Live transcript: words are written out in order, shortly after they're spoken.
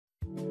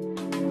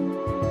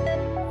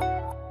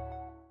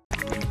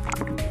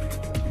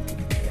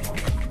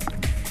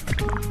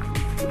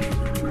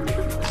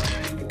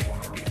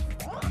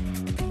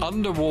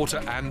Underwater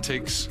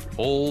antics,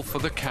 all for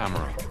the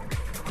camera.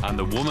 And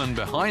the woman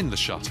behind the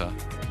shutter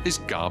is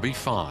Gaby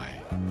Fey.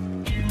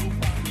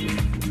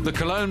 The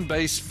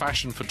Cologne-based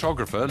fashion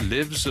photographer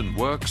lives and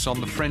works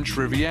on the French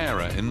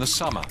Riviera in the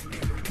summer.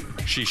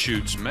 She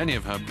shoots many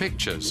of her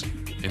pictures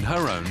in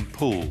her own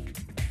pool.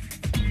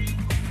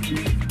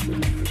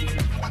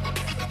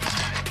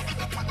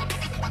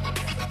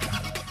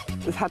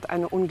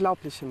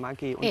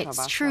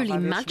 It's truly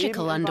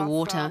magical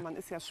underwater.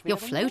 You're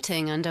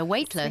floating and are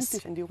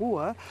weightless.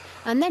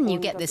 And then you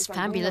get this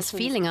fabulous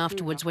feeling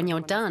afterwards when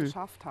you're done.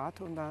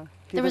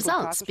 The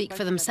results speak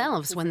for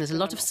themselves when there's a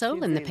lot of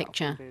soul in the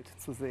picture.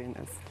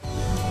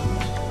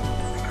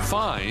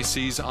 Fey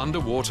sees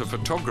underwater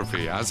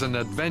photography as an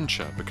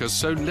adventure because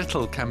so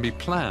little can be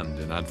planned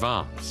in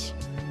advance.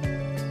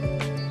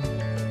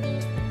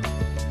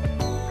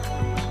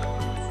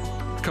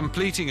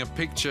 Completing a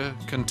picture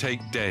can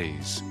take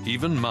days,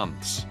 even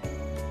months.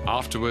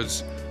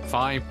 Afterwards,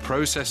 Fey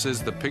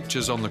processes the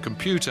pictures on the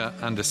computer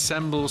and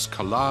assembles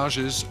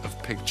collages of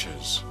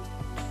pictures.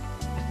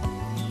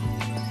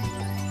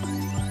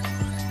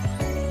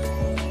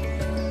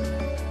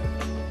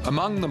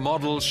 Among the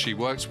models she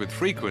works with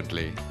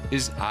frequently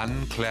is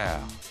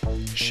Anne-Claire.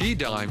 She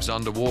dives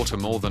underwater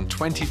more than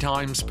 20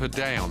 times per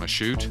day on a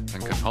shoot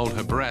and can hold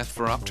her breath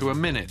for up to a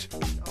minute,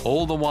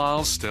 all the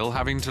while still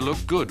having to look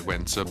good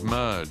when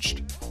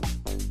submerged.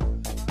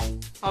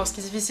 It's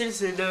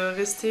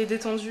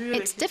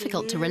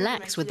difficult to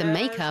relax with the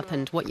makeup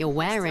and what you're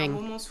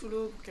wearing.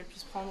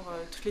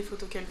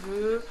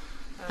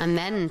 And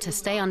then to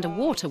stay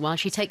underwater while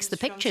she takes the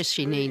pictures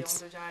she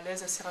needs.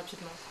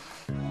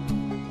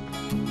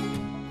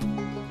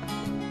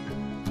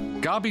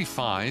 Gaby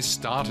Fey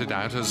started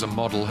out as a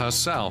model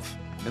herself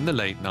in the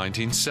late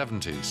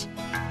 1970s.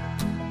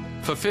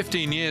 For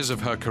 15 years of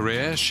her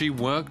career, she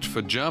worked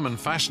for German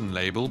fashion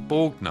label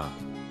Borgner.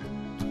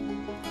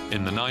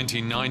 In the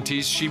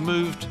 1990s, she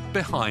moved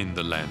behind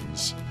the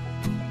lens.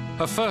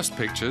 Her first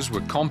pictures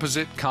were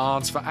composite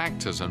cards for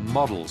actors and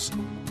models.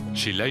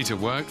 She later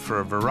worked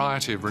for a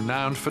variety of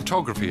renowned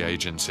photography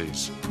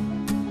agencies.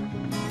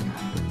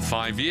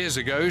 5 years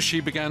ago, she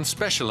began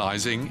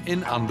specializing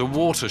in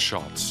underwater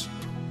shots.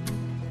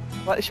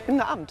 I'm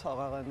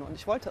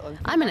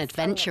an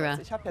adventurer,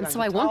 and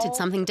so I wanted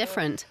something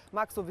different.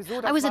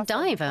 I was a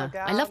diver.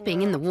 I love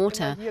being in the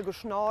water.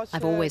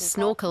 I've always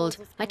snorkeled.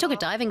 I took a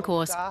diving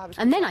course,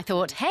 and then I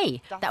thought,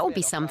 hey, that would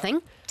be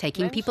something,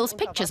 taking people's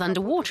pictures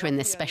underwater in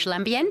this special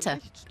ambiente.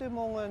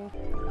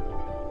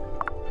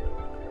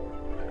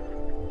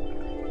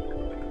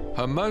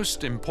 Her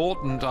most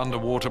important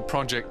underwater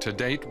project to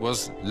date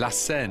was La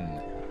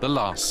Scène, The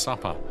Last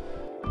Supper.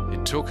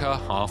 It took her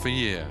half a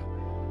year.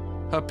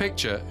 Her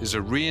picture is a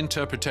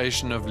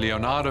reinterpretation of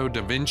Leonardo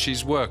da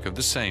Vinci's work of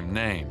the same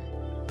name.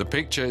 The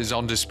picture is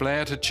on display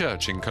at a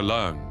church in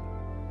Cologne.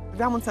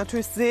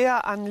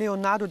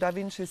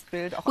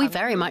 We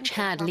very much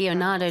had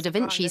Leonardo da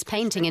Vinci's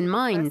painting in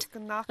mind,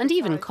 and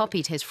even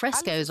copied his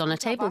frescoes on a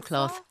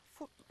tablecloth.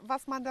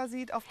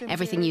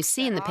 Everything you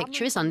see in the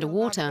picture is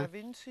underwater.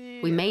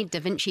 We made Da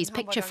Vinci's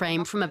picture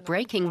frame from a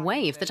breaking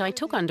wave that I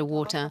took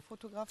underwater.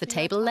 The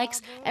table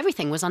legs,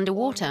 everything was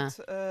underwater.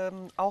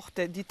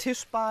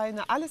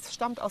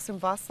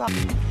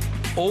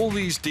 All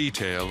these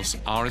details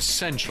are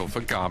essential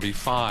for Gaby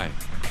Fey.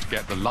 To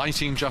get the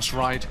lighting just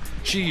right,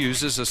 she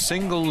uses a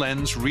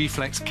single-lens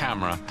reflex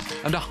camera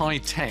and a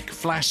high-tech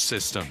flash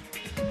system.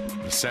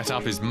 The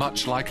setup is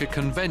much like a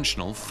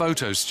conventional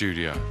photo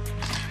studio,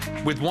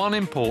 with one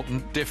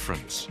important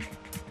difference.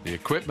 The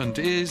equipment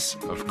is,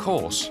 of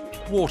course,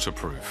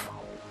 waterproof.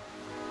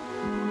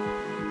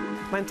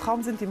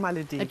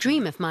 A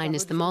dream of mine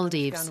is the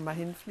Maldives.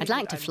 I'd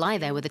like to fly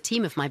there with a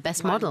team of my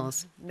best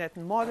models.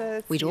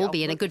 We'd all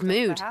be in a good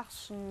mood,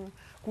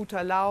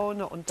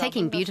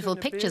 taking beautiful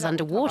pictures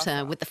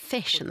underwater with the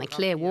fish and the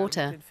clear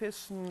water.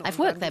 I've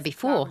worked there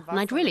before, and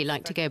I'd really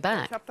like to go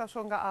back.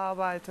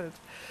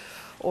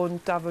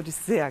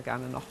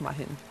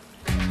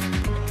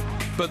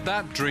 But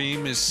that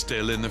dream is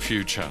still in the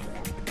future.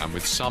 And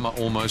with summer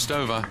almost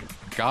over,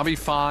 Gaby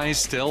Fey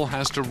still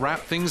has to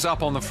wrap things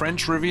up on the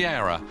French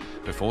Riviera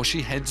before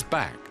she heads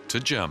back to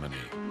Germany.